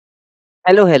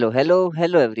Hello,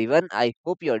 everyone. I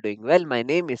hope you are doing well. My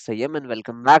name is Sayam and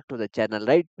welcome back to the channel.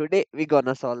 Right, today we're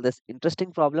gonna solve this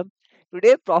interesting problem.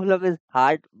 Today problem is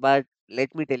hard, but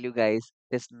let me tell you guys,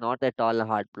 it's not at all a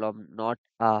hard problem. Not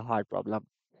a hard problem.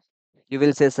 You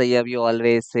will say, Sayyab, you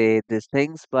always say these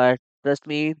things, but trust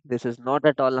me, this is not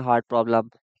at all a hard problem.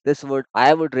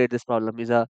 I would rate this problem is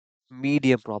a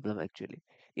medium problem actually.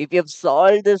 If you have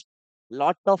solved this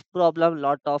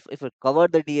if you cover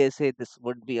the DSA, this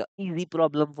would be a easy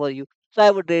problem for you. So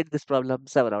I would rate this problem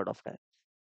 7 out of 10.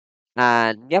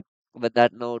 And yep, with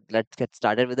that note, let's get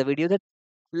started with the video. That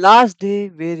last day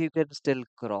where you can still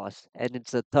cross, and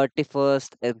it's the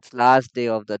 31st and it's last day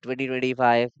of the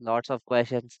 2025. Lots of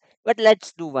questions, but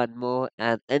let's do one more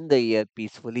and end the year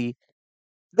peacefully.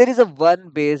 There is a one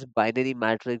base binary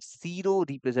matrix, 0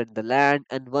 represent the land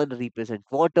and 1 represent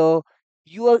water.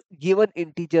 You are given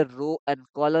integer row and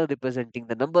column representing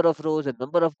the number of rows and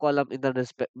number of column in the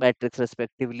matrix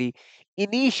respectively.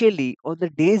 Initially, on the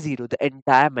day 0, the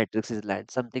entire matrix is land,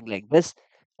 something like this.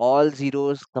 All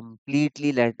zeros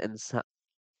completely land, and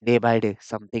day by day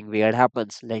something weird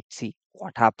happens. Let's see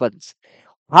what happens.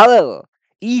 However,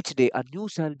 each day a new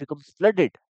cell becomes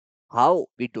flooded. How?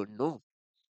 We don't know,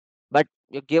 but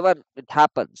you're given it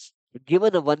happens. You're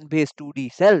given a one base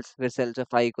 2D cells where cells of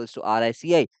I equals to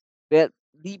RICI, where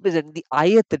represent the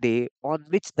ith day on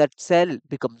which that cell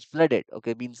becomes flooded.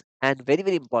 Okay, means, and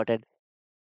very important,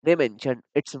 they mentioned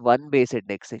it's one base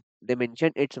indexing. They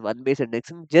mentioned it's one base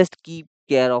indexing. Just keep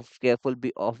careful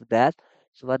be of that.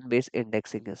 So one base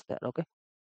indexing is there. Okay,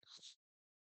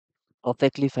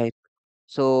 perfectly fine.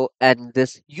 So, and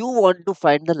this, you want to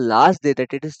find the last day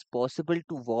that it is possible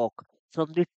to walk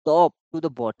from the top to the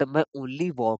bottom by only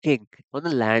walking on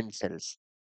the land cells.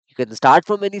 You can start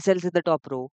from any cells in the top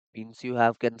row, means you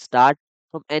have can start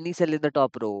from any cell in the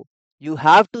top row. You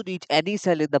have to reach any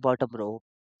cell in the bottom row.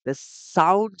 This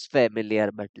sounds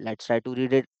familiar, but let's try to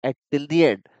read it at till the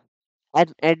end.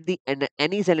 And at the end,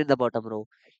 any cell in the bottom row,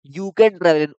 you can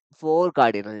travel in four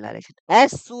cardinal directions.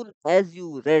 As soon as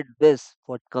you read this,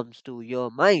 what comes to your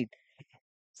mind?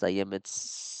 Sayam,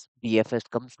 it's BFS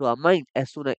comes to our mind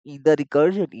as soon as either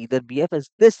recursion, either BFS.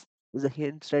 This is a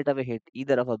hint, straight away hint,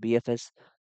 either of a BFS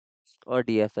or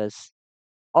DFS,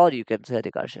 or you can say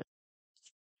recursion.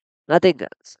 Nothing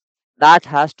else. That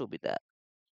has to be there.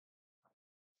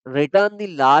 Return the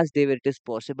last day where it is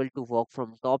possible to walk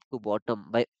from top to bottom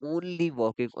by only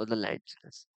walking on the line.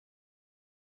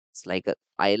 It's like a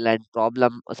island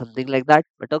problem or something like that.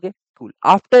 But okay, cool.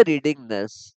 After reading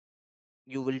this,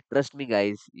 you will trust me,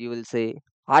 guys. You will say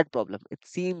hard problem. It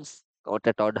seems not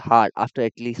at all hard after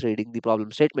at least reading the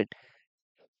problem statement.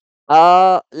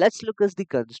 Let's look at the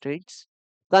constraints.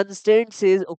 Constraint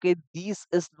says, okay, this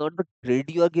is not the grid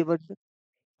you are given with.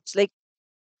 It's like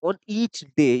on each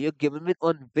day you're given with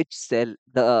on which cell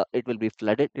the it will be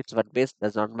flooded. It's one base,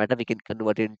 does not matter. We can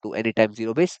convert it into any time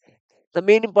zero base. The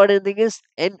main important thing is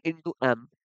n into m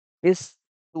is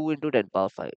 2 into 10 power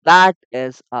 5. That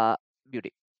is a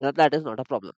beauty. Now, that is not a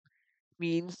problem.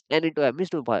 Means n into m is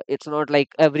 2 power. It's not like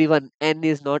everyone n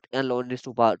is not alone is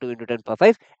 2 power 2 into 10 power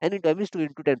 5. N into m is 2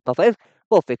 into 10 power 5.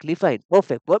 Perfectly fine.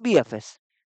 Perfect for BFS.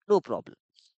 No problem.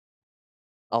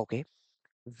 Okay.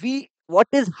 What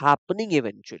is happening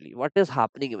eventually? What is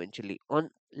happening eventually? On,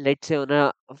 let's say, on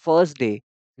a first day,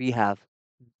 we have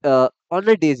on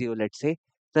a day zero, let's say,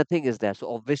 nothing is there.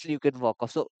 So obviously you can walk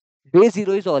off. So day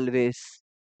zero is always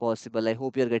possible. I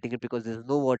hope you're getting it because there's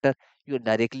no water. You can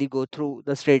directly go through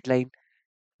the straight line.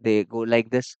 They go like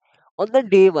this. On the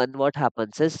day one, what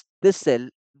happens is this cell,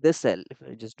 if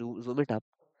I just do zoom it up,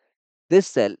 this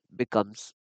cell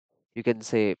becomes, you can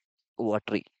say,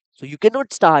 watery. So you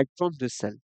cannot start from this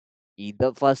cell.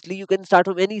 Either firstly you can start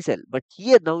from any cell, but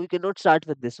here now you cannot start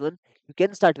with this one. You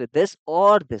can start with this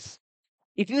or this.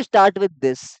 If you start with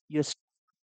this,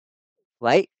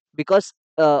 why? Because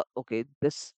okay,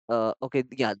 this okay,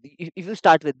 yeah. If you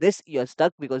start with this, you're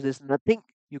stuck because there's nothing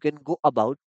you can go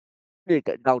about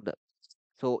later down there.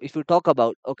 So if you talk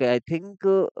about, okay, I think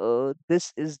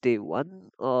this is day one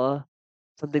or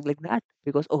something like that.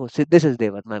 Because oh, so this is day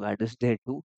one. My bad. This is day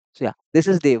two. So yeah, this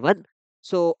is day one.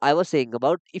 So I was saying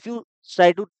about if you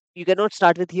try to, you cannot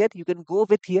start with here. You can go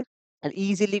with here and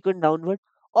easily go downward,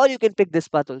 or you can pick this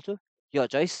path also. Your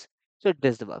choice. So it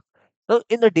does the work. Now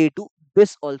in the day two,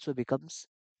 this also becomes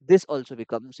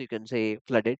you can say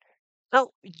flooded. Now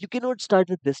you cannot start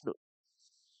with this node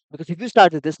because if you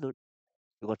start with this node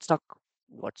you got stuck.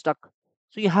 You got stuck.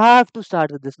 So you have to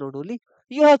start with this node only.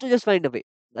 You have to just find a way.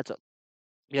 That's all.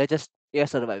 You're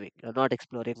surviving. You're not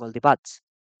exploring all the paths.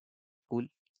 Cool.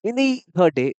 In the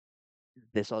third day,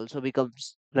 this also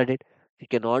becomes flooded. You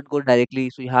cannot go directly,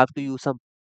 so you have to use some.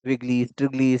 Wigglies,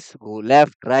 trigglies, go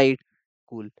left, right,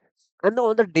 cool. And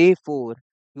on the day 4,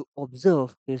 you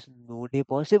observe there's no day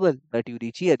possible that you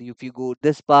reach here. If you go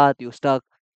this path, you're stuck.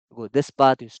 You go this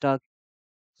path, you're stuck.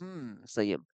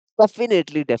 Sayam.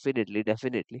 Definitely.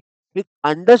 We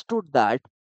understood that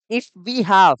if we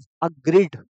have a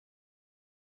grid,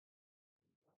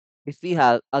 if we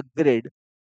have a grid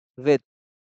with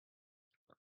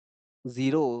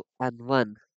 0 and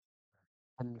 1,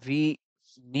 and we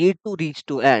need to reach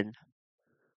to end,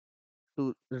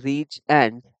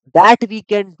 that we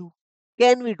can do.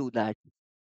 Can we do that?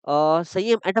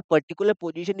 Same at a particular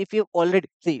position, if you already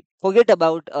see, forget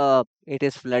about it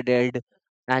is flooded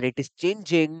and it is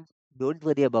changing. Don't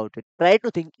worry about it. Try to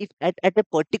think if at a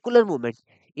particular moment,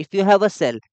 if you have a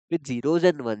cell with zeros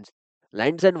and ones,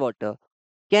 lines and water,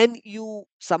 can you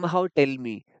somehow tell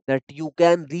me that you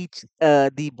can reach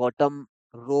the bottom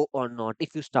row or not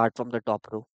if you start from the top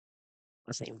row?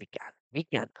 Same, we can. We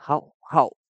can. How?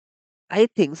 I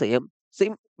think same.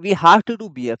 We have to do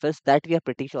BFS. That we are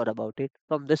pretty sure about it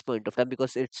from this point of time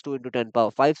because it's 2 into 10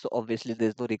 power 5. So obviously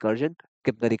there's no recursion.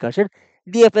 Skip the recursion.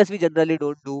 DFS we generally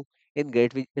don't do in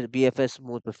Gate. BFS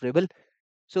more preferable.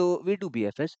 So we do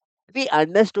BFS. We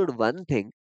understood one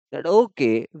thing that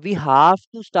okay, we have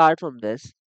to start from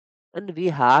this and we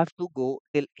have to go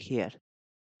till here.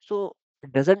 So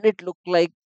doesn't it look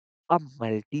like a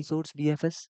multi-source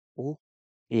BFS? Oh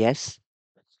yes,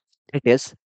 it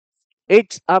is.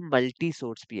 It's a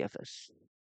multi-source BFS.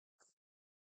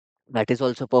 That is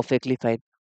also perfectly fine.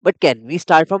 But can we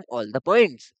start from all the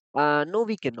points? No,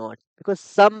 we cannot because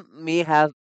some may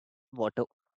have water,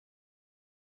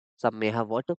 some may have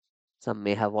water, some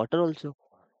may have water also.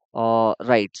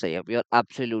 Right, Sayam, you're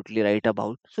absolutely right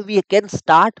about. So we can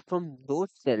start from those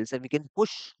cells and we can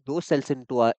push those cells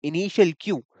into our initial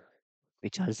queue,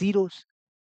 which are zeros.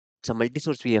 It's a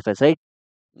multi-source BFS, right?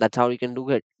 That's how you can do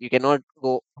it. You cannot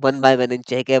go one by one and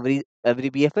check every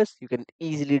BFS. You can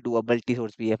easily do a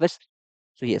multi-source BFS.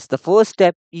 So yes, the first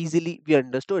step easily we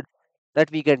understood that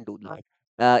we can do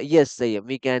that. Yes, Sayam,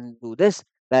 we can do this.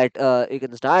 That you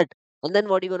can start, and then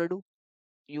what you gonna do?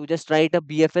 You just write a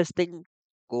BFS thing,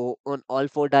 go on all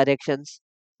four directions.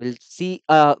 We'll see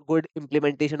a good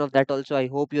implementation of that also. I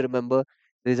hope you remember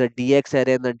there is a DX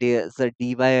array and there's a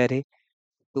DY array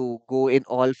to go in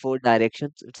all four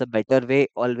directions. It's a better way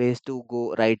always to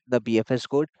go write the BFS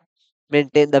code,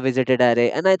 maintain the visited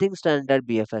array, and I think standard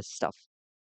BFS stuff.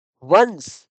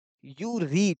 Once you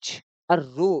reach a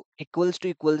row is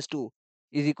equals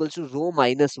to row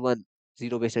minus one,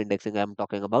 zero based indexing I'm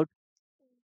talking about,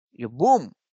 you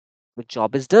boom, the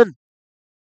job is done.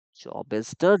 Job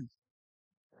is done.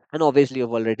 And obviously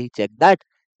you've already checked that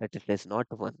it is not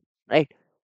one, right?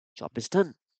 Job is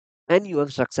done. And you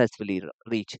have successfully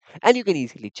reached. And you can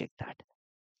easily check that.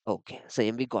 Okay,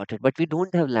 same we got it. But we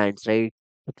don't have lands, right?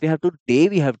 But we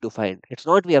have to find. It's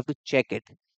not we have to check it.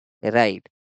 Right.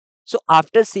 So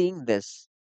after seeing this,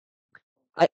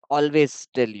 I always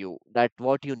tell you that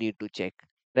what you need to check.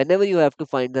 Whenever you have to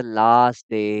find the last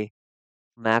day,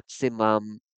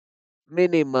 maximum,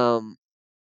 minimum,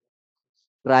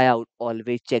 try out,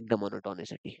 always check the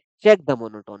monotonicity. Check the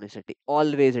monotonicity.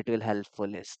 Always it will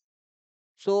helpful is.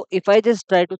 So if I just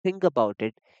try to think about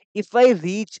it, if I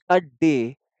reach a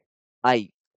day I,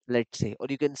 let's say, or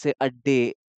you can say a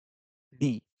day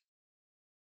D,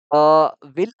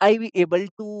 will I be able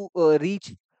to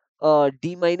reach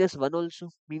D minus one also?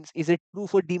 Means is it true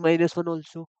for D minus one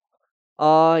also?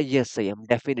 Yes, I am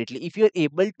definitely. If you're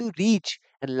able to reach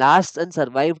and last and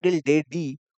survive till day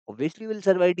D, obviously you will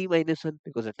survive D minus one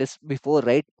because it is before,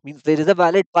 right? Means there is a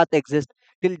valid path exist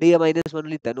till D minus one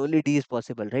only, then only D is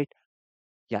possible, right?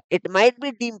 Yeah, it might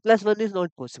be D plus one is not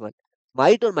possible,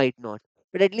 might or might not,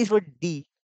 but at least for D,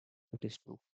 it is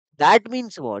true. That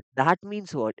means what? That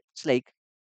means what? It's like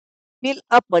till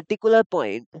a particular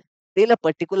point, till a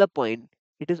particular point,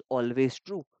 it is always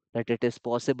true that it is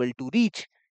possible to reach.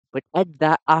 But at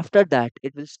that after that,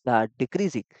 it will start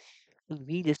decreasing. And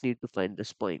we just need to find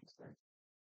this point.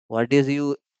 What do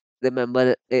you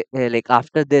remember? Like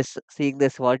after this, seeing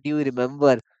this, what do you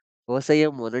remember? Was a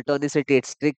monotonicity? It's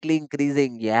strictly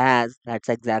increasing. Yes, that's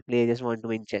exactly. I just want to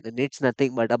mention, and it's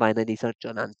nothing but a binary search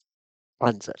on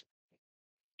answer.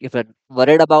 If you're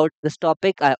worried about this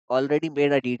topic, I already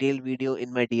made a detailed video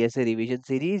in my DSA revision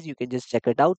series. You can just check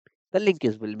it out. The link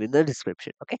is will be in the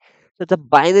description. Okay. So it's a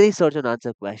binary search and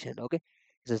answer question. Okay.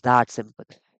 It's just that simple.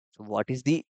 So what is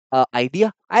the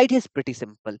idea? Idea is pretty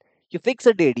simple. You fix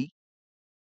a day D,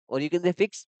 or you can say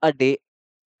fix a day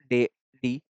D,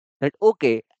 that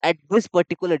okay, at this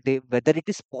particular day, whether it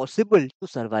is possible to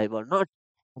survive or not.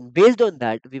 And based on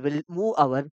that, we will move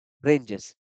our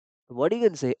ranges. What you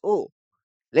can say? Oh,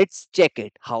 Let's check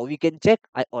it. How we can check?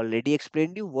 I already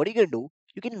explained you what you can do.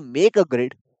 You can make a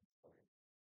grid.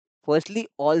 Firstly,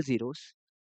 all zeros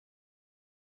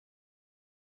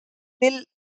till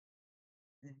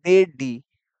day D.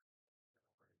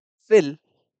 Fill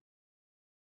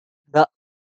the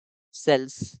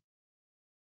cells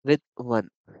with one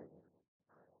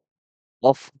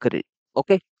of grid.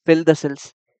 Okay, fill the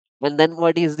cells. And then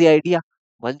what is the idea?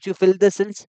 Once you fill the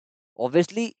cells,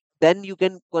 obviously, then you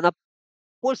can gonna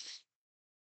push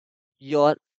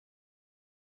your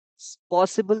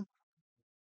possible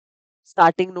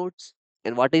starting nodes.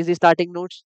 And what is the starting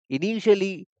nodes?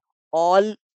 Initially,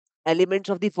 all elements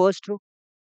of the first row,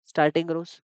 starting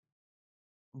rows.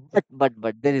 But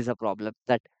there is a problem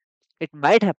that it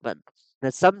might happen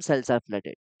that some cells are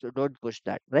flooded. So don't push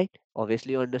that, right?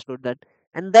 Obviously, you understood that.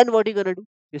 And then what are you gonna do?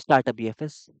 You start a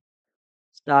BFS.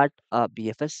 Start a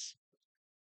BFS.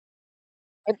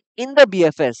 And in the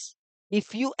BFS,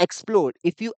 if you explode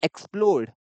a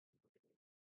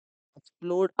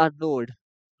node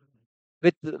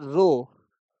with row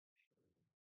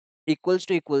equals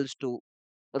to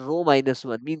row minus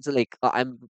one, means like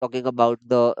I'm talking about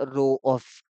the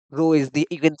row is the,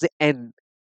 you can say, n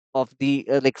of the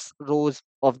rows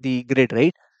of the grid,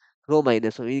 right? Row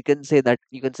minus one, you can say that,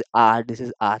 you can say r, this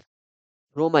is r.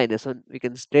 Row minus one, we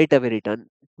can straight away return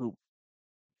true.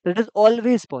 That is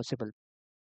always possible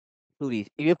to reach.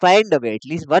 If you find a way, at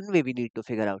least one way we need to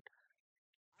figure out.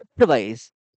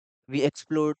 Otherwise, we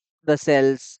explode the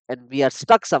cells and we are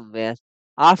stuck somewhere.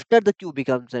 After the queue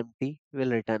becomes empty,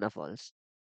 we'll return a false.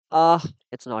 Uh,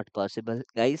 it's not possible,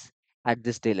 guys, at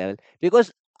this day level.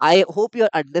 Because I hope you're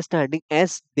understanding,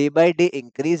 as day by day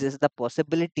increases, the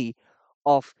possibility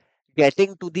of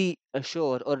getting to the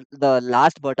shore or the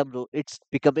last bottom row, it's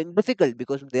becoming difficult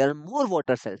because there are more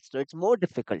water cells. So it's more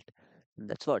difficult. And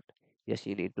that's what, yes,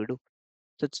 you need to do.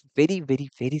 So it's very, very,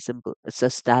 very simple. It's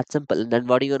just that simple. And then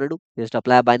what are you gonna do? Just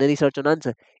apply a binary search on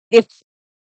answer. If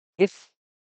if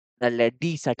let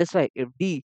D satisfy, if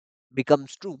D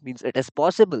becomes true, means it is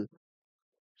possible.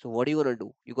 So what are you gonna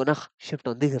do? You're gonna shift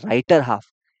on the righter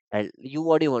half. And you,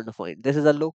 what do you want to find? This is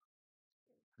a low,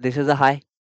 this is a high,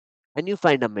 and you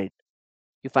find a mid.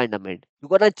 You find a mid. You're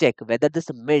gonna check whether this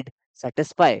mid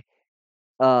satisfy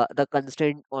the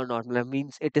constraint or not. That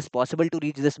means it is possible to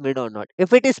reach this mid or not.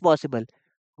 If it is possible,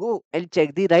 go and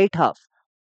check the right half.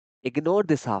 Ignore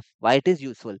this half. Why it is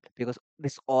useful? Because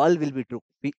this all will be true.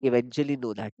 We eventually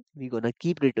know that. We're gonna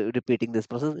keep repeating this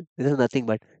process. This is nothing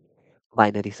but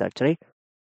binary search, right?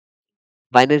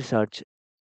 Binary search.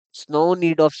 It's no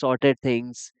need of sorted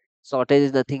things. Sorted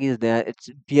is nothing is there. It's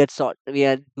we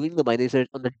are doing the binary search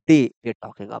on the day we're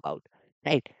talking about.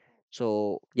 Right.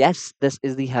 So yes, this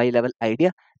is the high level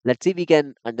idea. Let's see we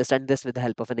can understand this with the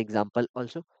help of an example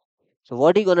also. So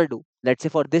what are you gonna do? Let's say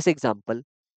for this example,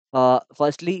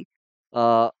 firstly,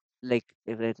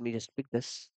 let me just pick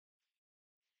this.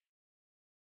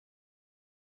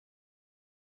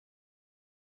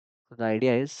 So the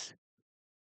idea is,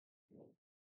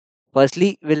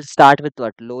 firstly we'll start with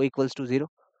what? Low equals to 0,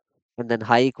 and then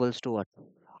high equals to what?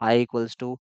 High equals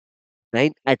to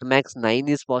 9. At max 9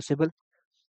 is possible.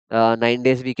 9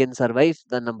 days we can survive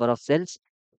the number of cells.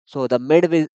 So the mid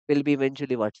will be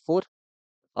eventually what? 4.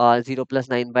 0 plus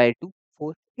 9 by 2.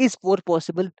 4. Is 4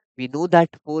 possible? We know that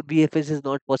 4 BFS is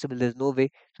not possible. There's no way.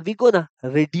 So we're gonna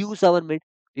reduce our mid.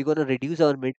 We're gonna reduce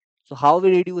our mid. So how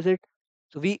we reduce it?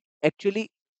 So we actually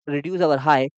reduce our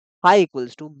high. High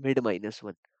equals to mid minus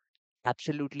 1.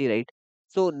 Absolutely right.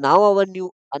 So now our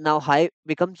now high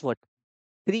becomes what?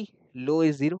 3. Low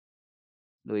is 0.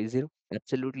 Low is 0.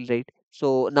 Absolutely right.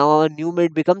 So now our new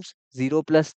mid becomes 0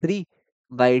 plus 3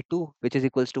 by 2, which is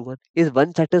equals to 1. Is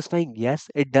 1 satisfying? Yes,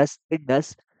 it does. It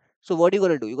does. So what are you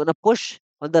going to do? You're going to push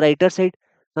on the righter side.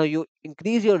 Now you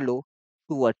increase your low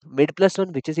to what? Mid plus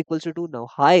 1, which is equals to 2. Now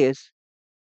high is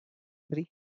 3.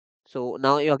 So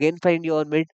now you again find your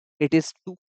mid. It is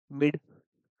 2. Mid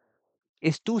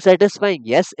is 2 satisfying?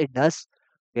 Yes, it does.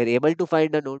 You're able to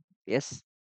find a node. Yes.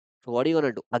 So what are you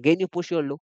going to do? Again, you push your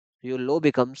low. Your low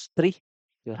becomes 3.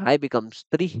 Your high becomes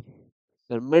 3.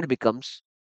 Your mid becomes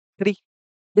 3.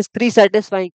 Is 3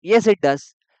 satisfying? Yes, it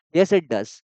does. Yes, it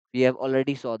does. We have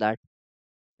already saw that.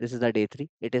 This is the day 3.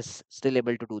 It is still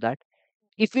able to do that.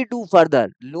 If we do further,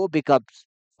 low becomes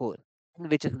 4,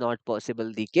 which is not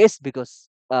possible the case because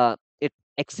it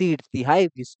exceeds the high.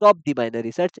 We stop the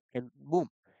binary search and boom,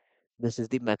 this is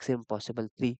the maximum possible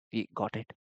 3. We got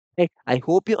it. Right. I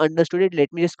hope you understood it.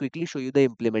 Let me just quickly show you the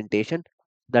implementation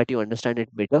that you understand it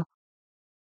better.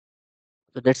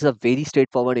 So that's a very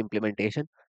straightforward implementation.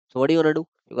 So what are you gonna do?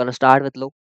 You're gonna start with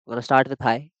low. You're gonna start with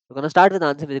high. You're gonna start with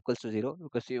answer is equals to 0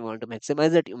 because you want to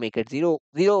maximize it. You make it 0.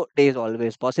 0 days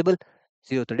always possible.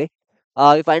 0th day.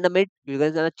 You find a mid.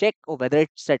 You're gonna check whether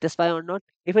it's satisfy or not.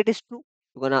 If it is true,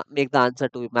 you're gonna make the answer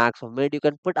to max or mid. You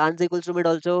can put answer equals to mid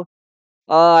also.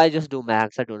 I just do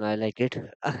max. I don't know. I like it.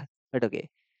 But okay.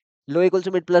 Low equals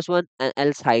to mid plus 1 and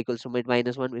else high equals to mid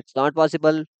minus 1. It's not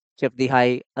possible. Shift the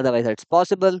high. Otherwise, it's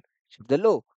possible. Shift the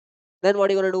low. Then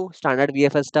what are you gonna do? Standard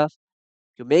BFS stuff.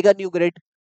 You make a new grid.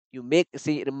 You make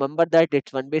see remember that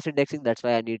it's one base indexing. That's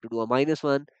why I need to do a minus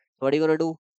 1. So what are you gonna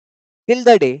do? Till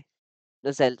the day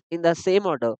the cell in the same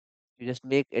order. You just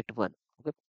make it 1.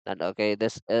 Okay. And okay,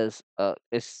 this is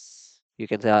you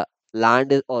can say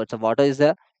land is or it's a water is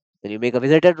there. Then you make a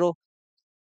visited row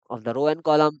of the row and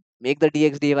column. Make the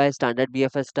dx dy standard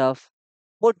BFS stuff.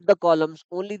 Put the columns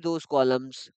only those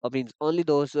columns means only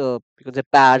those you can say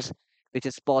pairs which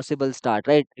is possible start,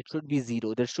 right? It should be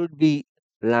 0. There should be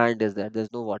land is there.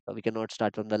 There's no water. We cannot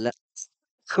start from the left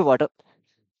water.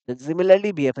 Then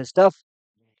similarly BFS stuff.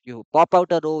 You pop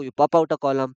out a row, you pop out a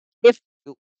column. If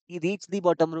you reach the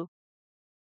bottom row,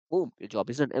 boom, your job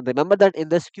is done. And remember that in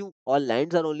this queue all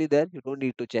lines are only there. You don't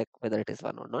need to check whether it is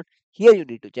one or not. Here you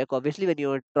need to check obviously when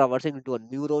you are traversing into a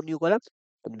new row, new column.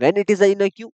 And when it is in a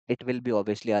queue, it will be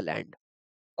obviously a land.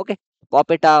 Okay,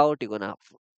 pop it out. You're gonna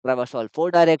traverse all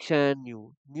four direction,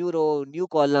 new row, new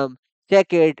column.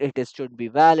 Check it. It is should be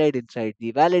valid inside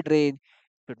the valid range.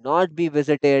 Should not be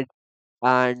visited,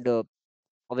 and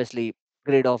obviously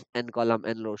grid of n column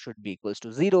n row should be equals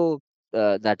to 0.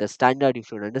 That is standard. You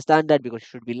should understand that because it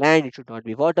should be land. It should not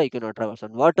be water. You cannot traverse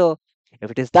on water.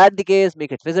 If it is that the case,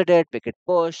 make it visited, make it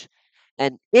push.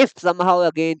 And if somehow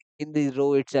again in the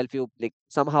row itself you like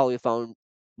somehow you found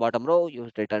bottom row, you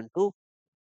return true.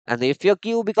 And if your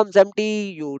queue becomes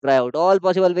empty, you try out all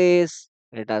possible ways.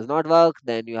 It does not work,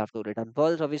 then you have to return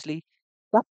false, obviously.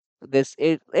 Yeah. This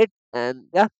is it. And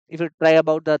yeah, if you try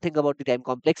about the thing about the time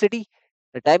complexity,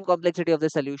 the time complexity of the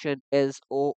solution is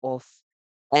O of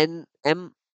n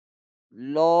m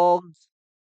log.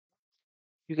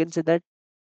 You can say that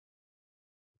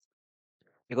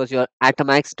because you're at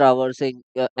max traversing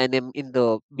nm in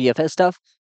the BFS stuff.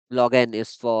 Log n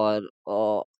is for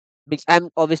which I'm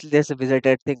obviously there's a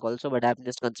visited thing also, but I'm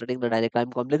just considering the direct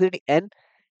time complexity. N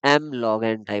m log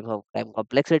n type of time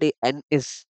complexity. N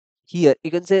is here. You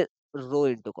can say row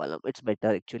into column. It's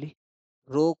better actually.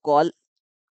 Row call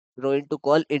row into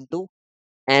call into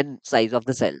n size of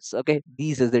the cells. Okay,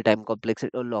 this is the time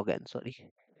complexity or log n. Sorry,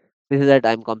 this is the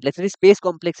time complexity. Space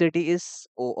complexity is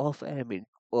O of m in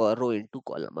or row into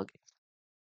column.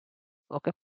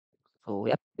 Okay. So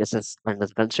yeah, this is under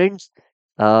constraints.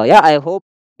 Yeah, I hope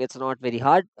it's not very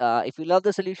hard. If you love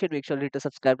the solution, make sure to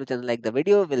subscribe to channel, like the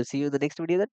video. We'll see you in the next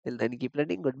video then. Till then, keep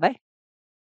learning. Goodbye.